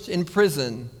languished in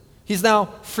prison. He's now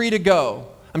free to go.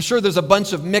 I'm sure there's a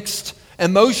bunch of mixed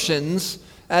emotions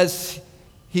as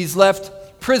he's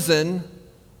left prison,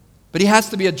 but he has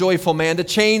to be a joyful man. The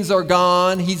chains are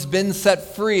gone. He's been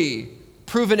set free,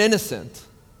 proven innocent.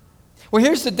 Well,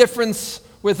 here's the difference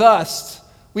with us.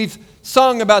 We've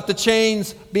sung about the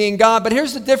chains being gone, but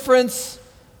here's the difference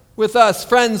with us.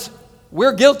 Friends,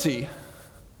 we're guilty.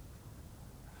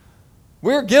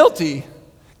 We're guilty.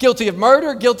 Guilty of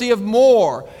murder, guilty of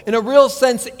more. In a real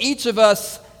sense, each of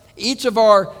us, each of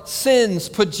our sins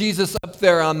put Jesus up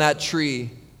there on that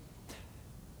tree.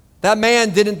 That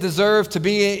man didn't deserve to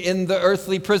be in the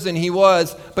earthly prison he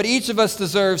was, but each of us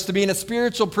deserves to be in a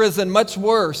spiritual prison much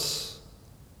worse.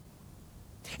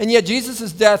 And yet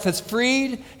Jesus' death has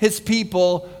freed his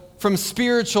people from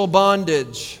spiritual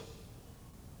bondage.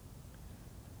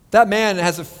 That man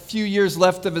has a few years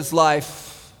left of his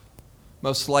life,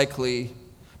 most likely.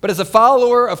 But as a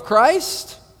follower of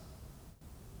Christ,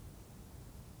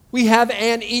 we have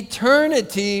an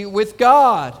eternity with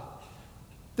God.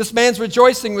 This man's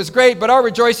rejoicing was great, but our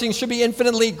rejoicing should be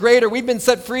infinitely greater. We've been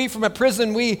set free from a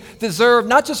prison we deserve,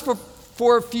 not just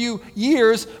for a few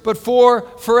years, but for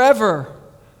forever.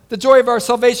 The joy of our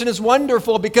salvation is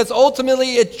wonderful because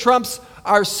ultimately it trumps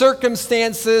our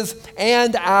circumstances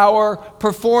and our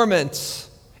performance.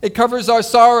 It covers our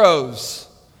sorrows,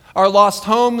 our lost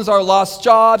homes, our lost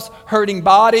jobs, hurting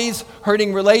bodies,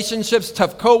 hurting relationships,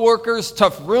 tough coworkers,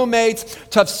 tough roommates,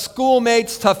 tough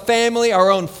schoolmates, tough family, our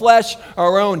own flesh,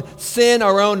 our own sin,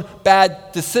 our own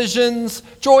bad decisions.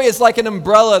 Joy is like an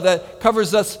umbrella that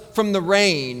covers us from the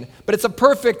rain, but it's a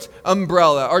perfect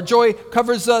umbrella. Our joy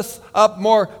covers us up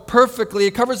more perfectly.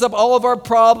 It covers up all of our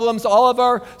problems, all of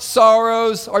our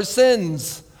sorrows. Our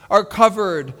sins are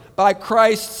covered by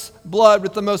Christ's blood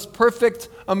with the most perfect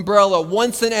umbrella.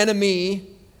 Once an enemy,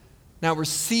 now we're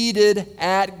seated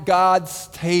at God's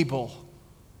table.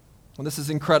 Well, this is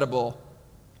incredible.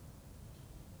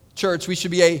 Church, we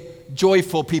should be a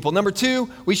joyful people. Number 2,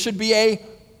 we should be a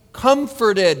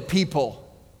comforted people.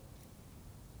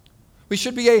 We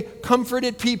should be a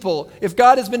comforted people. If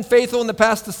God has been faithful in the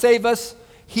past to save us,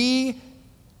 He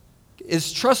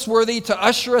is trustworthy to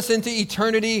usher us into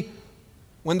eternity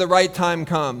when the right time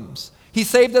comes. He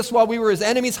saved us while we were His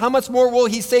enemies. How much more will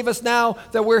He save us now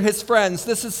that we're His friends?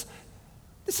 This is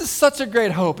such a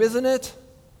great hope, isn't it?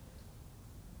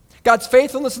 God's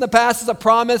faithfulness in the past is a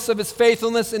promise of His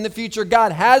faithfulness in the future.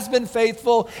 God has been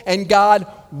faithful, and God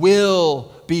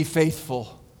will be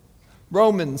faithful.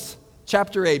 Romans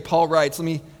chapter 8, Paul writes, let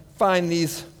me find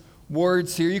these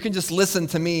words here. You can just listen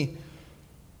to me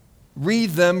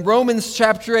read them. Romans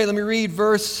chapter 8, let me read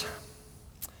verse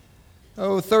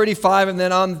 35, and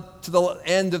then on to the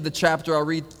end of the chapter, I'll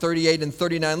read 38 and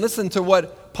 39. Listen to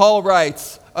what Paul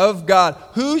writes of God.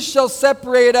 Who shall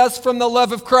separate us from the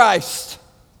love of Christ?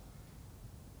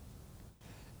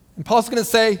 And Paul's going to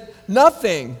say,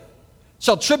 nothing.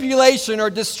 Shall tribulation or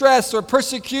distress or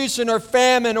persecution or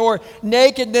famine or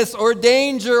nakedness or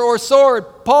danger or sword?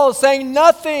 Paul is saying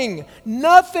nothing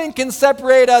can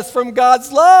separate us from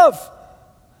God's love.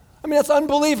 I mean, that's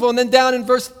unbelievable. And then down in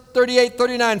verse 38,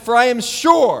 39, for I am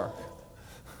sure,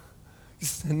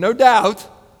 no doubt,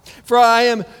 for I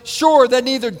am sure that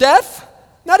neither death,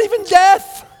 not even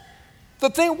death,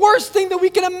 the worst thing that we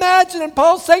can imagine, and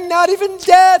Paul's saying not even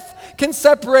death can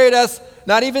separate us,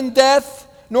 not even death,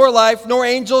 nor life, nor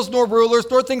angels, nor rulers,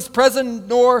 nor things present,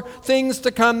 nor things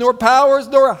to come, nor powers,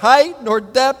 nor height, nor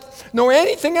depth, nor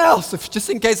anything else. Just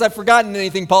in case I've forgotten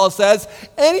anything, Paul says,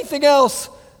 anything else,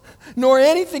 nor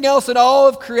anything else in all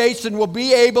of creation will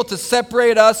be able to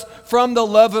separate us from the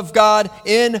love of God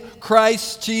in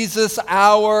Christ Jesus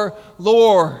our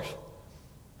Lord.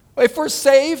 If we're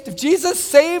saved, if Jesus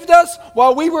saved us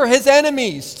while we were his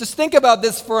enemies, just think about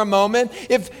this for a moment.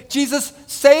 If Jesus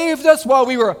saved us while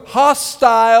we were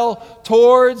hostile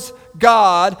towards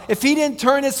God, if he didn't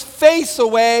turn his face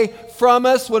away from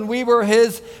us when we were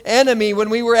his enemy, when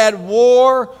we were at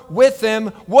war with him,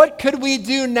 what could we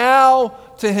do now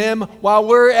to him while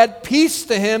we're at peace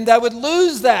to him that would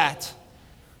lose that?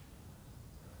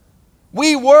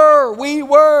 We were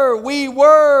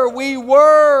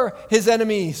his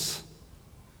enemies.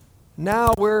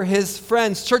 Now we're his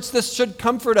friends. Church, this should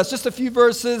comfort us. Just a few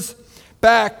verses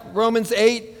back, Romans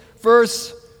 8,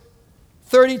 verse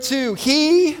 32.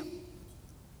 He,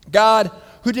 God,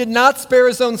 who did not spare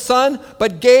his own son,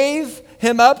 but gave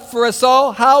him up for us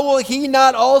all, how will he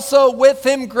not also with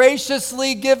him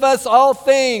graciously give us all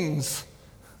things?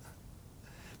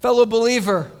 Fellow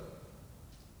believer,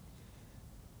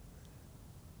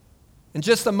 in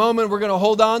just a moment, we're going to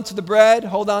hold on to the bread,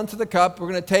 hold on to the cup. We're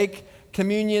going to take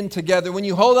communion together. When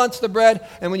you hold on to the bread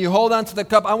and when you hold on to the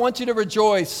cup, I want you to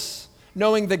rejoice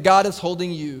knowing that God is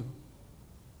holding you.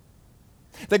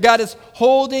 That God is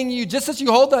holding you. Just as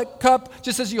you hold the cup,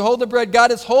 just as you hold the bread,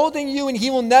 God is holding you and he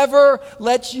will never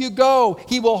let you go.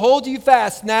 He will hold you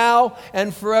fast now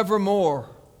and forevermore.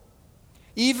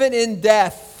 Even in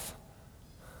death,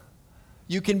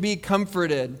 you can be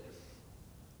comforted.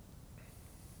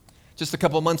 Just a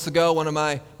couple months ago, one of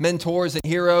my mentors and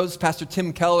heroes, Pastor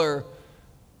Tim Keller,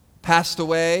 passed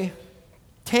away.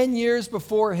 10 years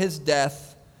before his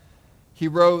death, he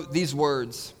wrote these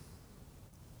words: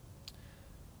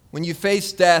 when you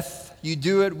face death, you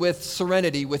do it with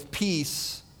serenity, with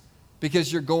peace,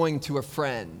 because you're going to a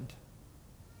friend.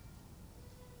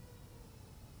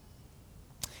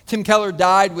 Tim Keller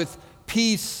died with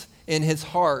peace in his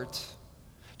heart.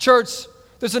 Church,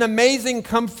 there's an amazing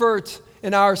comfort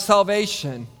in our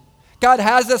salvation. God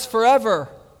has us forever.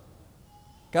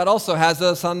 God also has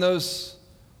us on those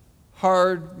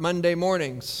hard Monday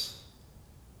mornings.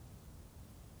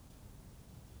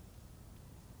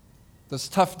 Those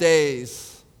tough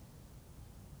days.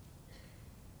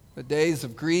 The days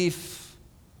of grief.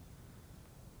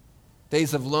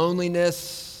 Days of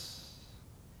loneliness.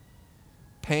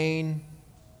 Pain.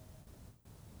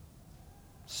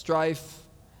 Strife.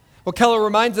 Well, Keller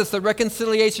reminds us that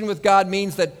reconciliation with God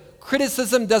means that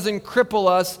criticism doesn't cripple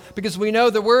us because we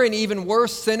know that we're an even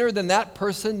worse sinner than that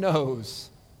person knows.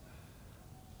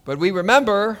 But we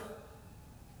remember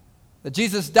that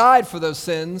Jesus died for those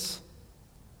sins.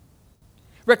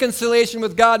 Reconciliation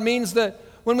with God means that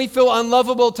when we feel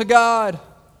unlovable to God,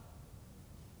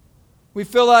 we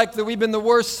feel like that we've been the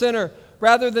worst sinner,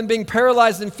 rather than being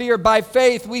paralyzed in fear, by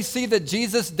faith, we see that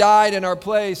Jesus died in our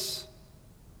place.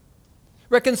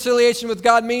 Reconciliation with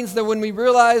God means that when we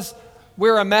realize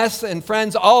we're a mess, and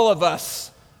friends, all of us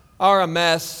are a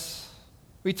mess,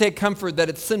 we take comfort that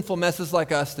it's sinful messes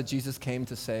like us that Jesus came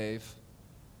to save.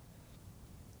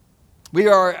 We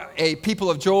are a people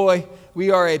of joy.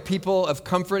 We are a people of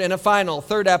comfort. And a final,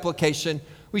 third application,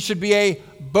 we should be a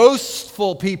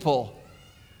boastful people.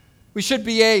 We should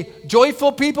be a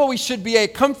joyful people. We should be a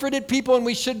comforted people. And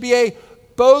we should be a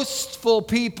boastful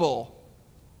people.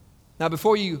 Now,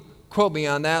 before you quote me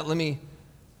on that, let me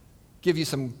give you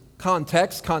some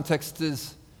context. Context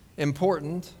is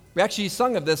important. We actually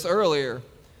sung of this earlier.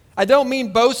 I don't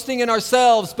mean boasting in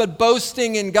ourselves, but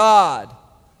boasting in God.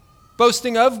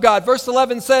 Boasting of God. Verse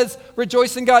 11 says,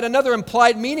 rejoice in God. Another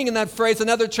implied meaning in that phrase,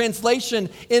 another translation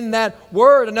in that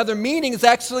word, another meaning is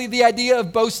actually the idea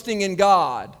of boasting in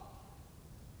God.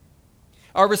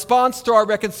 Our response to our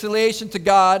reconciliation to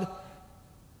God,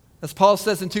 as Paul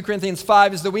says in 2 Corinthians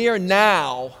 5, is that we are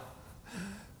now,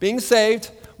 being saved,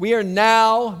 we are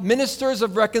now ministers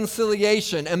of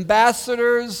reconciliation,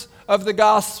 ambassadors of the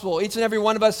gospel. Each and every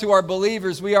one of us who are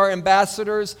believers, we are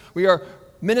ambassadors, we are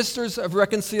ministers of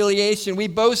reconciliation. We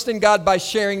boast in God by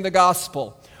sharing the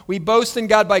gospel. We boast in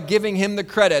God by giving him the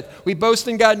credit. We boast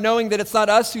in God knowing that it's not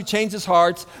us who changes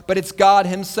hearts, but it's God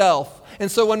himself. And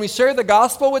so when we share the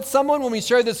gospel with someone, when we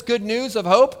share this good news of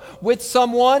hope with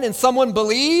someone and someone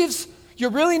believes, you're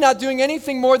really not doing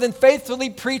anything more than faithfully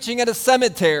preaching at a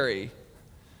cemetery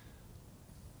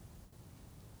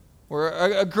or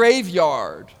a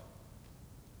graveyard.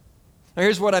 Now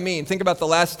here's what I mean. Think about the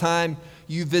last time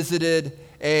you visited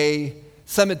a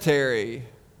cemetery,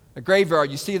 a graveyard.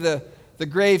 You see the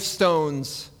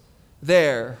gravestones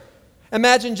there.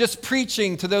 Imagine just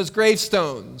preaching to those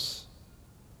gravestones.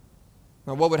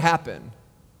 Now, what would happen?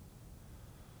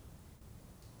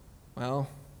 Well,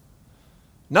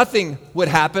 nothing would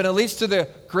happen, at least to the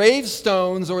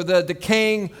gravestones or the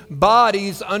decaying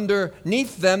bodies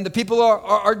underneath them. The people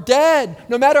are dead.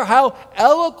 No matter how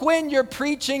eloquent your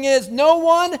preaching is, no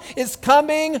one is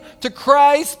coming to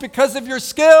Christ because of your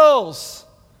skills.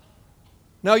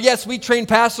 No, yes, we train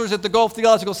pastors at the Gulf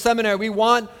Theological Seminary. We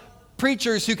want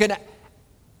preachers who can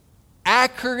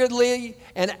accurately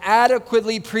and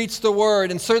adequately preach the word.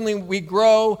 And certainly we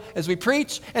grow as we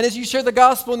preach. And as you share the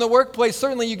gospel in the workplace,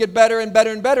 certainly you get better and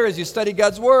better and better as you study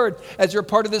God's word, as you're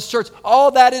part of this church. All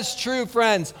that is true,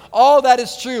 friends. All that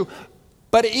is true.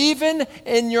 But even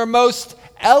in your most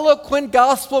eloquent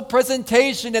gospel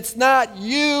presentation, it's not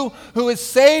you who is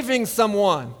saving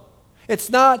someone. It's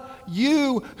not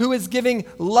you who is giving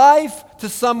life to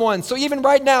someone. So even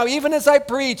right now, even as I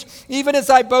preach, even as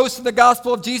I boast of the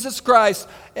gospel of Jesus Christ,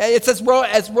 it says,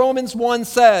 as Romans 1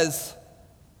 says,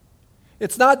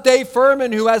 it's not Dave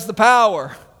Furman who has the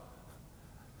power.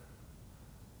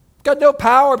 I've got no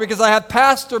power because I have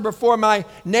pastor before my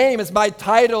name as my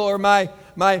title or my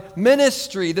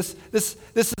ministry. This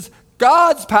is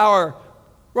God's power.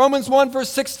 Romans 1 verse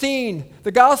 16,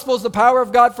 the gospel is the power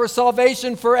of God for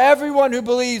salvation for everyone who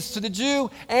believes, to the Jew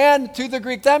and to the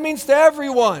Greek. That means to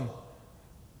everyone.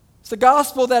 It's the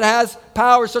gospel that has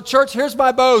power. So church, here's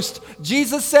my boast.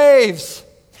 Jesus saves.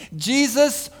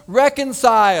 Jesus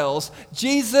reconciles.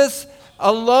 Jesus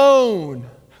alone.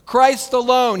 Christ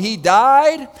alone. He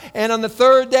died, and on the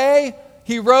third day,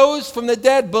 he rose from the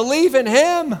dead. Believe in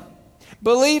him.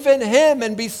 Believe in him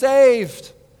and be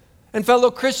saved. And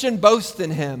fellow Christian, boast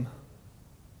in him.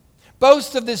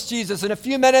 Boast of this Jesus. In a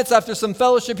few minutes after some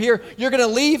fellowship here, you're going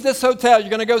to leave this hotel. You're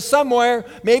going to go somewhere,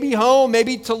 maybe home,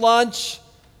 maybe to lunch,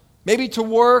 maybe to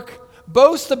work.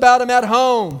 Boast about him at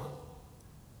home.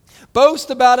 Boast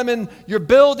about him in your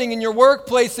building, in your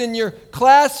workplace, in your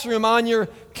classroom, on your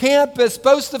campus.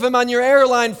 Boast of him on your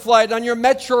airline flight, on your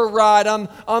metro ride,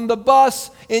 on the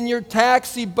bus, in your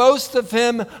taxi. Boast of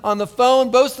him on the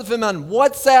phone. Boast of him on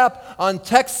WhatsApp, on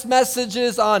text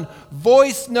messages, on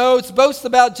voice notes. Boast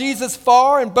about Jesus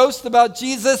far and boast about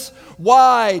Jesus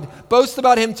wide. Boast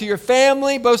about him to your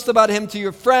family. Boast about him to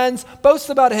your friends. Boast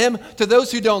about him to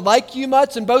those who don't like you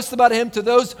much, and boast about him to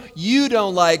those you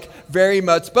don't like very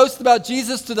much. Boast about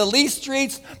Jesus to the least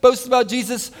reached. Boast about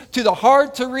Jesus to the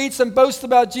hard to reach, and boast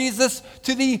about Jesus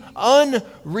to the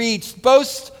unreached.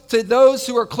 Boast to those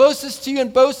who are closest to you,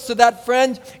 and boast to that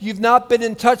friend you've not been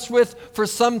in touch with for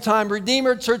some time.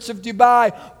 Redeemer Church of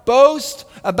Dubai, boast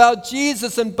about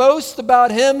Jesus and boast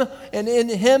about him and in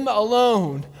him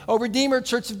alone. Oh, Redeemer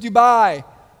Church of Dubai,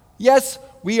 yes,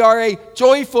 we are a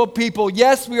joyful people.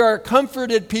 Yes, we are a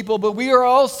comforted people, but we are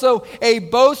also a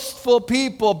boastful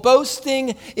people,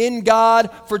 boasting in God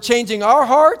for changing our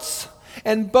hearts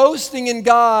and boasting in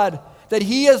God that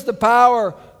he has the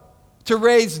power to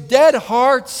raise dead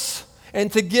hearts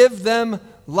and to give them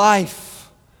life.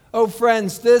 Oh,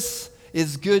 friends, this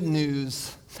is good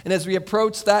news. And as we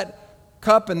approach that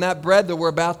cup and that bread that we're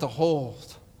about to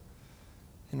hold,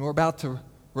 and we're about to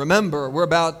remember, we're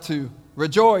about to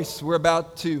rejoice, we're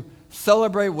about to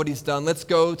celebrate what he's done. Let's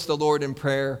go to the Lord in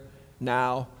prayer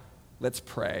now. Let's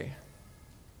pray.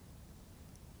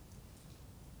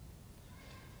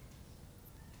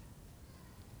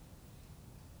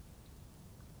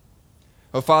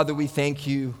 Oh, Father, we thank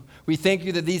you. We thank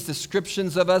you that these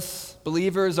descriptions of us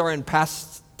believers are in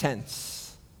past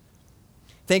tense.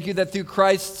 Thank you that through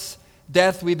Christ's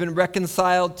death we've been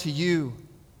reconciled to you.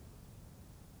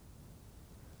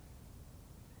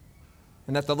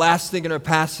 And that the last thing in our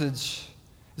passage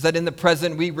is that in the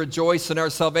present we rejoice in our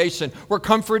salvation. We're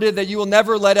comforted that you will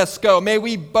never let us go. May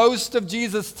we boast of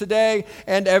Jesus today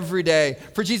and every day.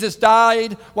 For Jesus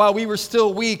died while we were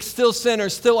still weak, still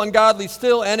sinners, still ungodly,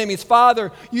 still enemies.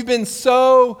 Father, you've been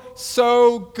so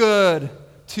good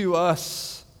to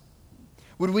us.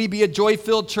 Would we be a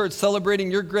joy-filled church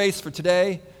celebrating your grace for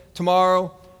today,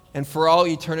 tomorrow, and for all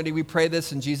eternity? We pray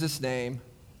this in Jesus' name.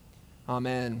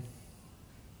 Amen.